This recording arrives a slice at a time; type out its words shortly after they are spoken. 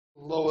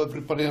Hello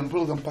everybody and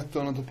welcome back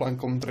to another blind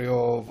commentary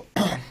of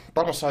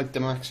Parasyte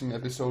Maxim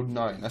episode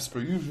 9. As per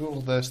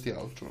usual, there's the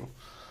outro.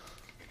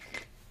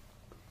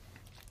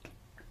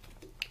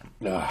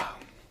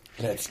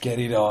 Let's get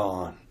it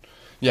on.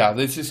 Yeah,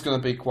 this is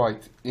gonna be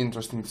quite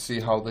interesting to see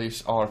how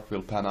this arc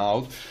will pan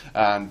out,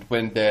 and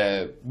when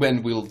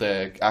will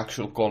the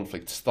actual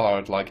conflict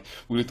start. Like,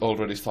 will it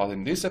already start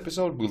in this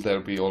episode? Will there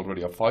be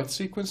already a fight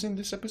sequence in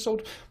this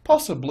episode?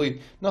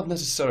 Possibly, not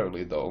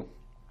necessarily though.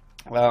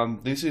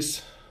 This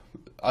is,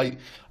 I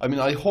mean,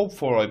 I hope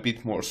for a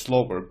bit more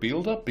slower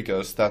build-up,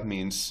 because that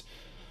means,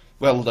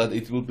 well, that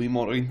it will be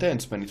more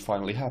intense when it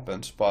finally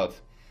happens, but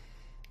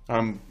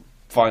I'm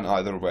fine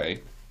either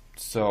way.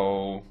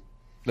 So,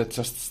 let's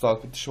just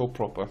start with the show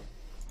proper.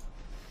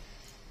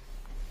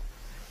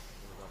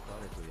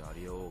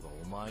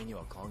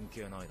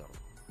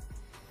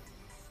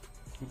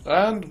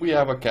 And we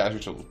have a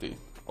casualty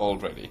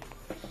already.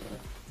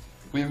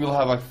 We will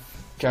have a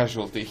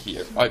casualty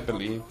here, I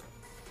believe.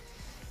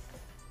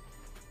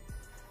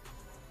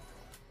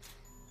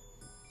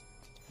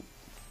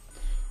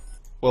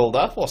 Well,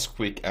 that was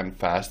quick and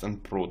fast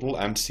and brutal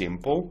and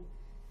simple.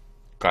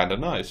 Kinda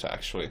nice,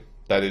 actually,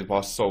 that it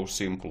was so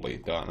simply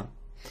done.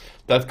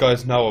 That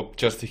guy's now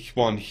just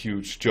one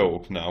huge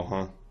joke now,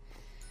 huh?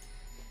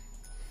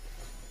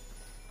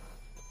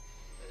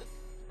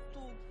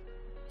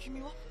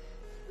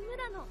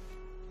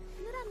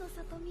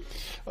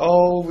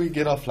 Oh, we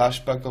get a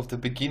flashback of the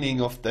beginning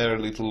of their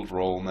little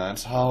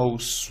romance. How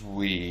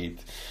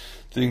sweet.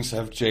 Things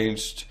have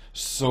changed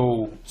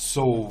so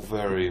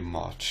very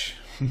much.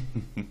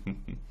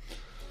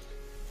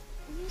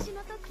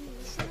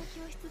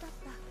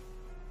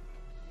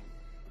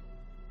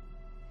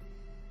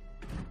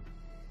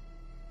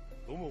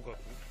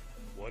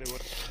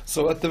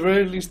 So at the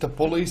very least the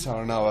police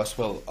are now as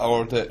well,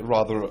 or the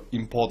rather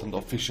important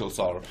officials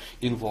are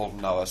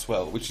involved now as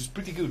well, which is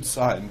pretty good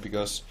sign,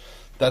 because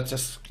that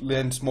just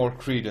lends more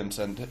credence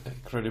and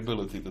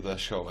credibility to the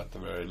show at the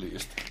very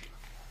least.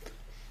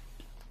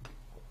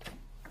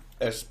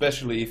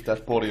 Especially if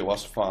that body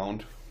was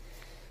found.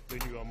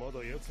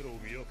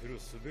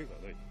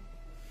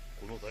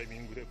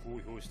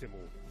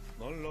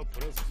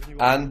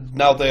 And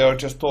now they are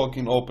just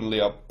talking openly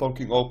about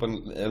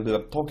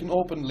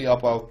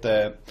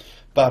the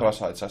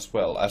parasites as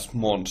well as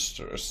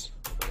monsters.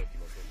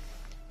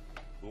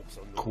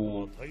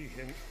 Cool.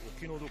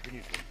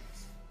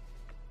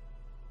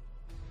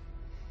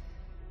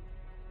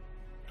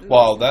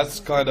 Wow,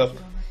 that's a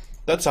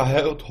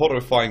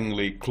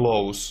horrifyingly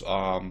close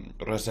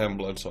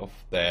resemblance of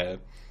the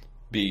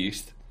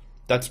beast.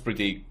 That's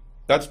pretty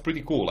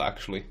cool,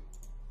 actually.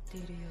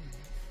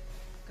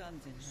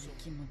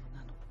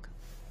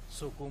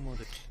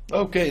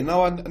 Okay,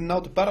 now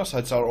the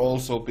parasites are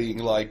also being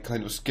like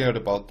kind of scared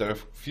about their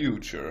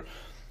future.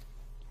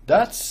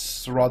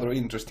 That's rather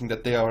interesting,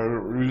 that they are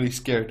really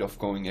scared of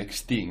going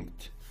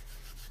extinct.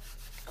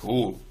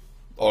 Cool.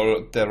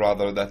 Or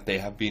rather that they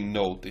have been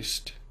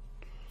noticed,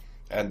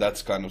 and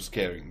that's kind of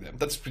scaring them.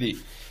 That's pretty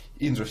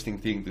interesting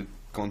thing to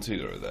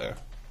consider there.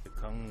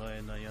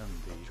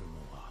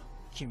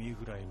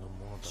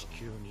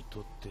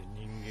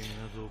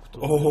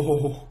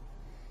 Oh.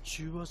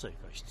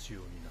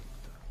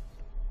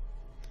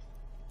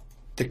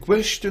 The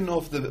question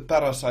of the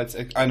parasites,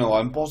 I know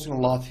I'm pausing a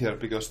lot here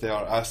because they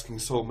are asking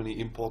so many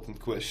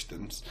important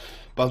questions,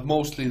 but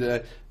mostly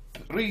the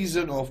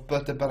reason of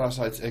the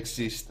parasites'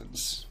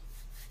 existence.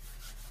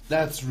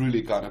 That's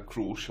really kind of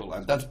crucial,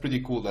 and that's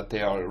pretty cool that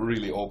they are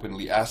really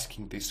openly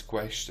asking this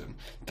question,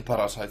 the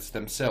parasites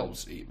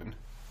themselves even.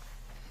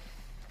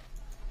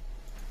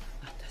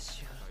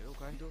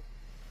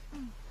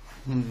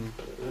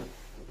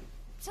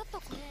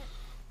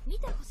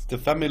 The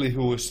family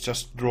who is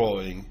just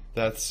drawing,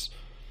 that's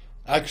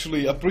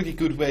actually a pretty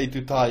good way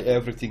to tie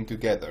everything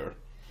together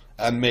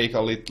and make a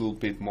little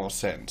bit more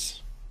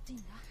sense.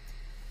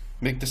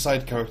 Make the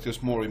side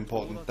characters more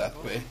important that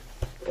way.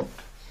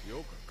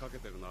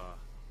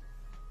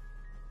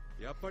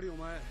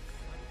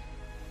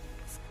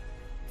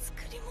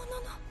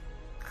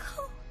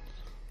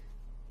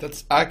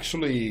 That's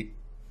actually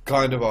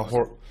kind of a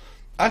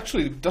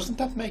Actually, doesn't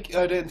that make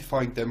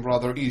identifying them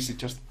rather easy?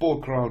 Just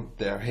poke around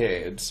their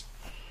heads.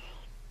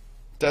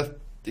 That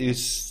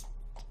is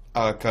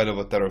kind of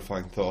a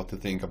terrifying thought to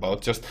think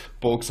about. Just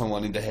poke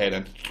someone in the head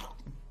and...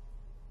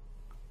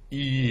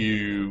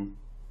 Ew.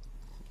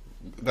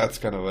 That's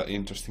kind of an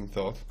interesting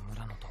thought.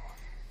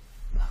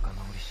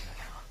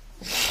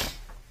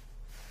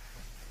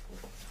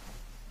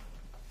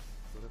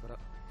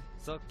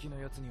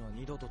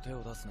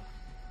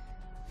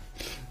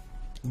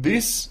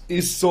 This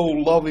is so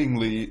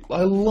lovingly,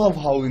 I love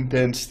how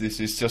intense this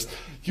is. Just,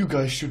 you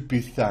guys should be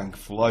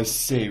thankful, I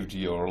saved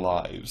your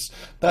lives.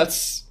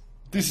 This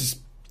is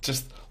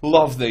just,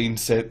 love the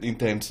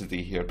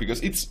intensity here,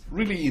 because it's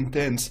really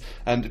intense,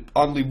 and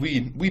only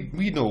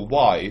we know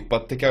why,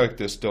 but the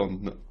characters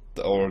don't,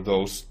 or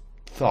those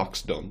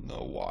thugs don't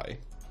know why.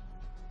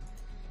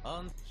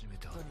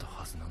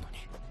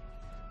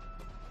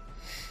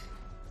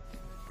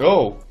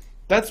 Oh,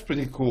 That's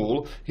pretty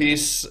cool.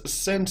 His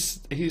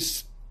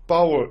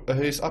power,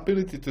 his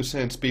ability to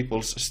sense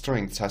people's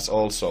strengths has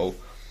also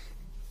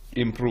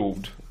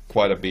improved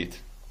quite a bit.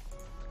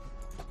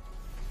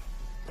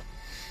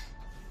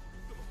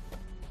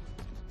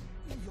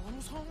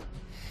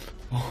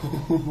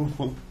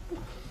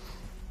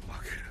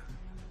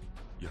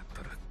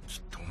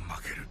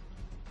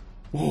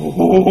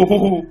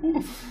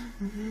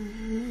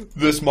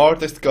 The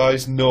smartest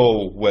guys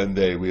know when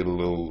they will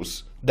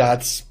lose.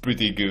 That's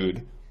pretty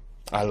good.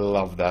 I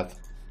love that.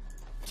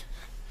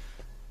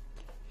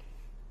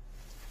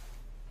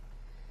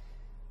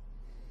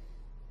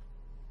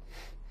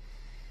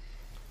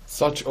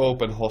 Such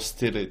open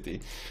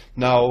hostility.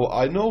 Now,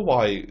 I know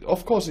why.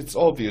 Of course, it's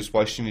obvious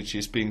why Shinichi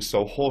is being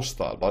so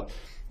hostile, but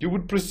you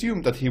would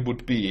presume that he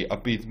would be a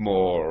bit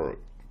more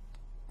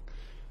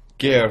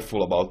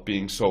careful about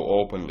being so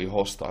openly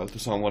hostile to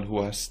someone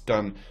who has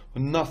done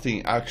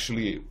nothing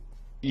actually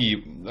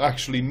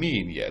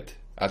mean yet,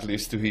 at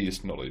least to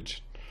his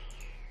knowledge.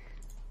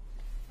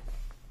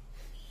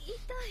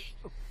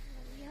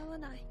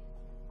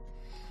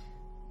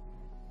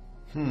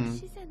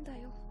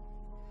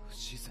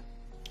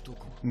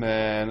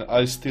 Man,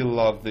 I still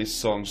love this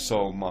song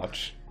so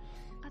much.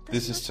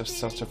 This is just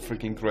such a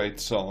freaking great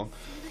song.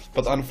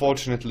 But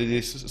unfortunately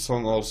this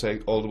song also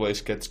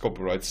always gets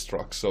copyright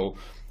struck, so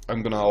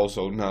I'm gonna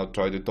also now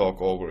try to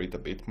talk over it a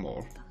bit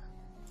more.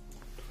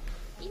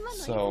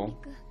 So,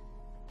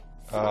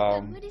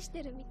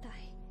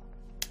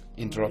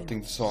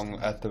 interrupting the song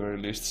at the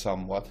very least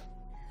somewhat.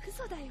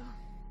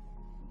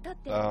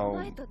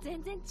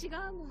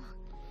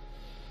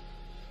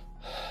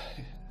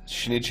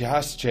 Shinichi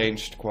has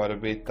changed quite a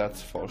bit,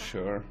 that's for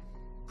sure.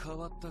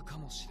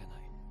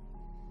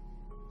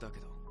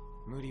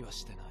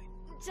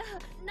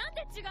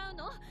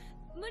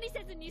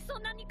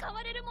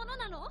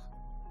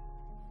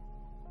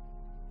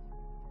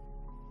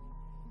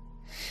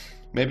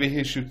 Maybe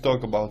he should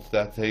talk about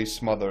that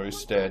his mother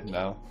is dead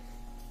now.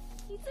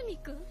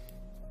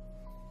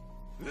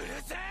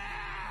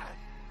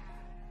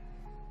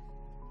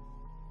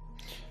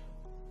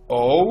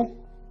 Oh?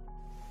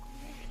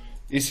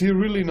 Is he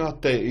really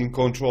not in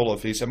control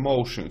of his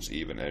emotions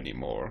even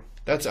anymore?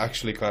 That's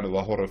actually kind of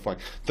a horrifying...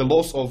 The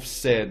loss of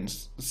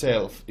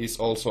self is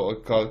also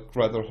a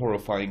rather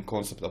horrifying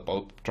concept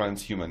about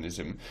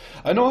transhumanism.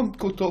 I know I'm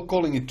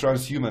calling it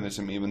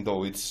transhumanism even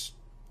though it's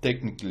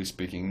technically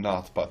speaking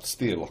not, but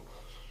still,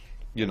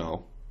 you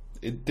know,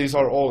 these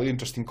are all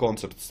interesting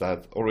concepts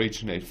that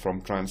originate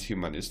from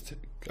transhumanist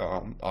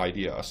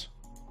ideas.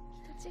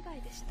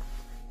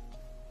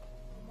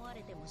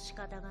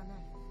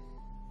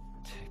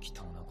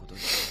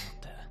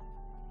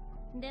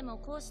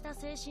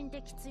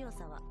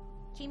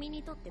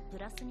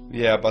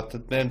 Yeah, but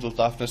the mental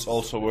toughness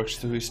also works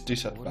to his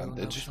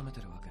disadvantage.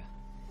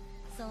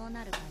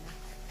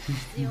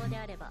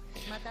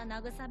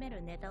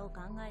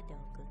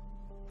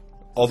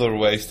 Other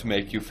ways to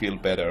make you feel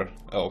better.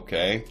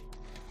 Okay.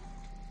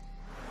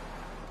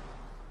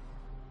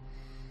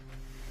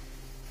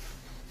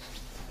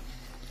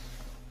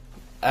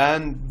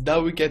 And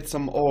now we get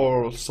some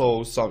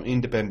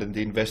independent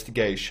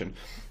investigation.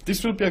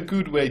 This will be a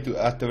good way to,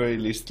 at the very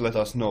least, let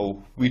us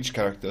know which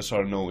characters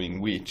are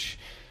knowing which.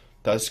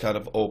 That's kind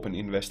of open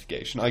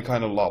investigation. I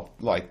kind of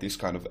like this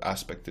kind of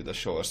aspect to the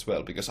show as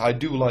well, because I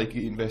do like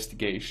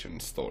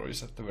investigation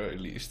stories at the very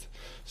least.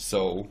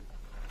 So,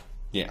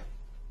 yeah.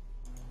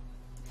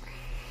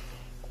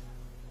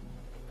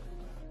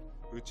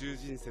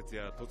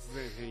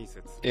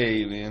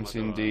 Aliens,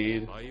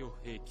 indeed.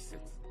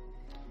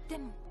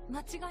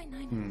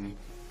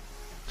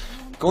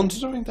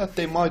 Considering that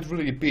they might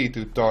really be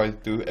to try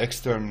to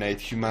exterminate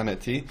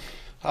humanity,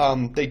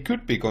 they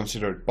could be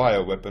considered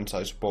bioweapons,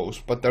 I suppose,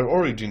 but their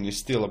origin is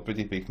still a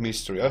pretty big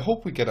mystery. I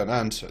hope we get an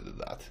answer to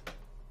that,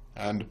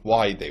 and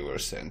why they were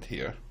sent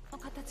here.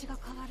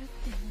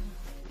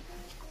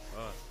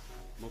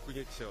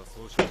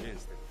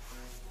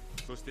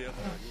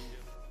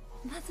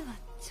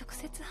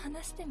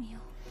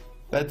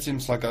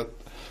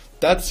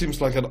 That seems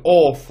like an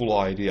awful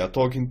idea,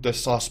 talking to the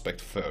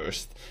suspect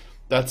first.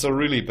 That's a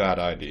really bad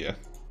idea.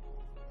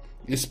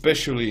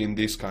 Especially in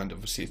this kind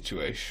of a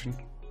situation.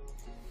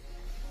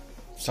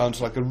 Sounds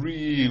like a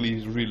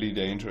really, really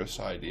dangerous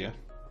idea.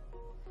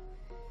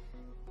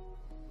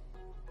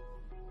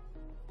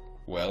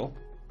 Well,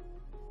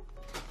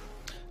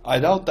 I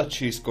doubt that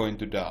she's going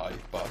to die,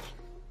 but...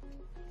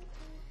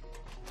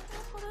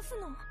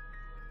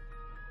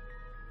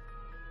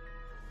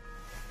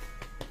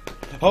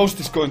 How's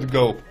this going to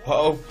go?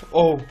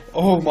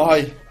 Oh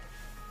my!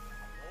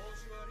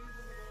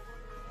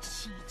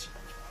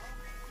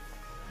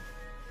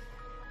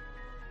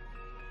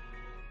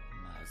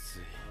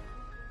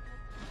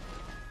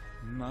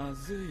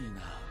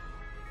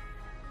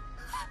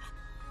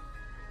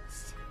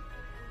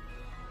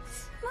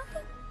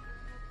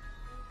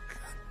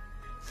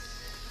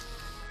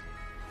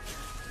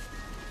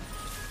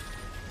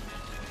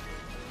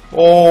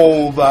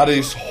 Oh, that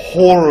is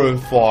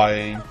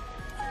horrifying.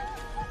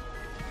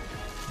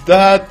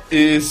 That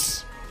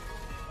is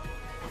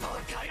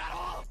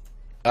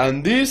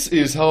And this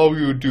is how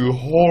you do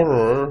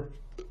horror.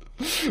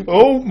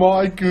 Oh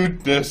my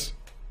goodness.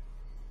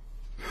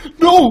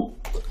 No!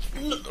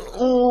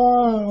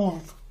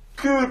 Oh,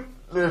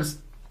 goodness.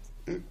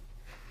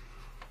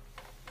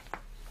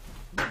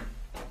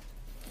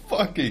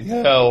 Fucking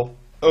hell.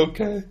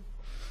 Okay.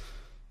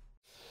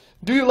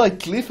 Do you like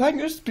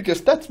cliffhangers?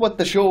 Because that's what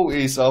the show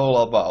is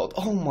all about.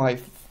 Oh my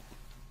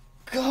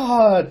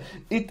god.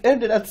 It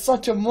ended at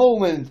such a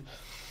moment.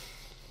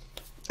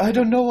 I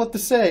don't know what to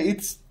say.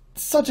 It's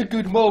such a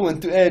good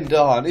moment to end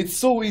on. It's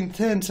so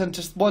intense and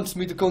just wants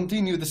me to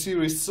continue the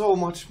series so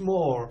much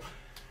more.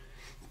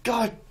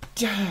 God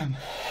damn.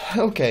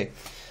 Okay.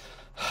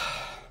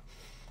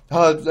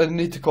 I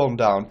need to calm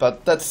down,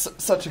 but that's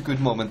such a good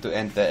moment to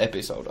end the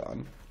episode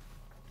on.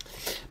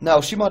 Now,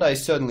 Shimada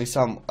is certainly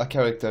a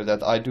character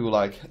that I do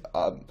like.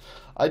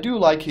 I do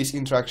like his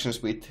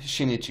interactions with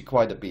Shinichi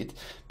quite a bit,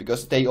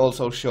 because they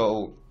also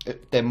show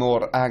the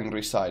more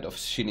angry side of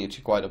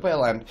Shinichi quite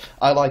well, and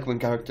I like when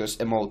characters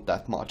emote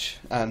that much.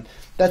 And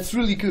that's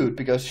really good,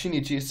 because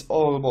Shinichi is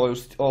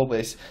almost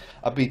always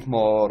a bit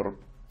more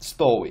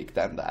stoic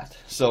than that.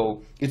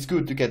 So it's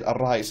good to get a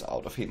rise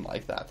out of him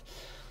like that.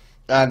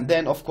 And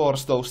then, of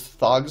course, those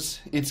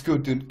thugs, it's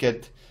good to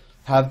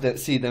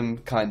see them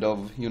kind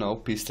of, you know,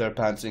 piss their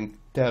pants in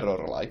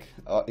terror, like,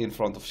 in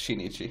front of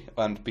Shinichi,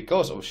 and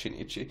because of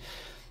Shinichi.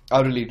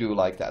 I really do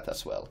like that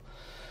as well.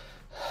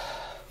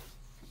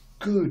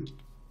 Good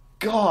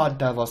God,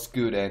 that was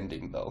good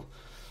ending, though.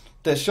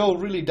 The show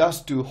really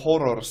does do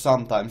horror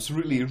sometimes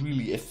really,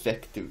 really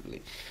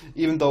effectively.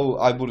 Even though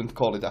I wouldn't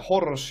call it a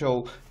horror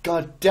show,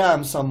 god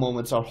damn, some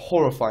moments are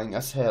horrifying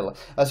as hell,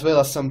 as well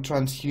as some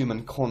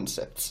transhuman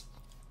concepts.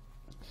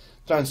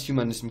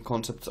 Transhumanism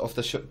concepts of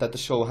that the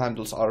show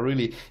handles are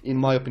really, in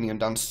my opinion,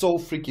 done so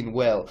freaking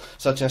well,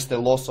 such as the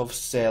loss of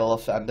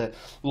self and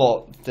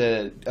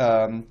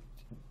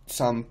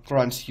some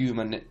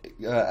transhuman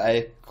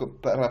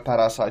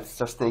parasites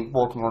just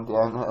walking on the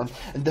ground,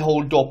 and the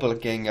whole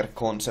doppelganger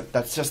concept.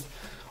 That's just,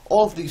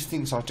 all of these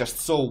things are just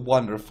so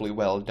wonderfully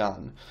well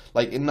done.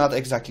 Like, not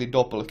exactly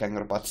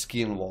doppelganger, but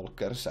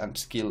skinwalkers and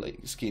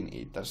skin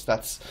eaters.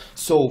 That's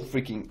so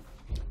freaking,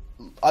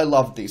 I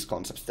love these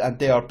concepts, and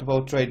they are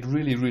portrayed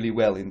really, really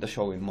well in the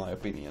show, in my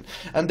opinion.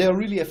 And they are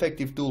really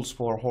effective tools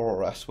for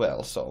horror as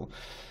well, so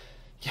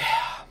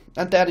yeah.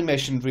 And the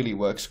animation really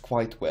works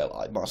quite well,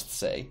 I must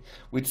say,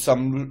 with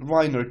some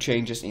minor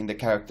changes in the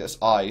character's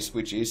eyes,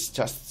 which is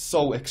just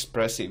so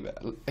expressive,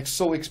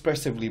 so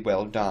expressively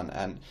well done,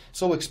 and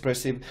so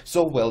expressive,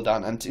 so well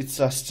done, and it's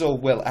just so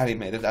well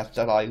animated that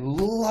I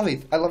love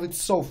it. I love it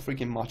so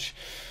freaking much.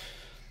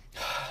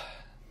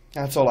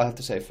 That's all I have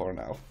to say for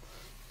now.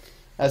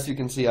 As you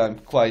can see, I'm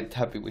quite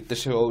happy with the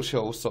show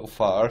so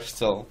far,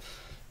 so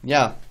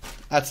yeah,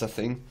 that's the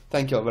thing.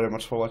 Thank you all very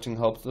much for watching.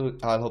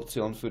 I hope to see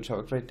you on Food. Have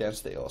a great day and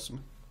stay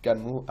awesome. Can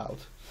move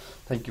out.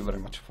 Thank you very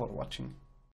much for watching.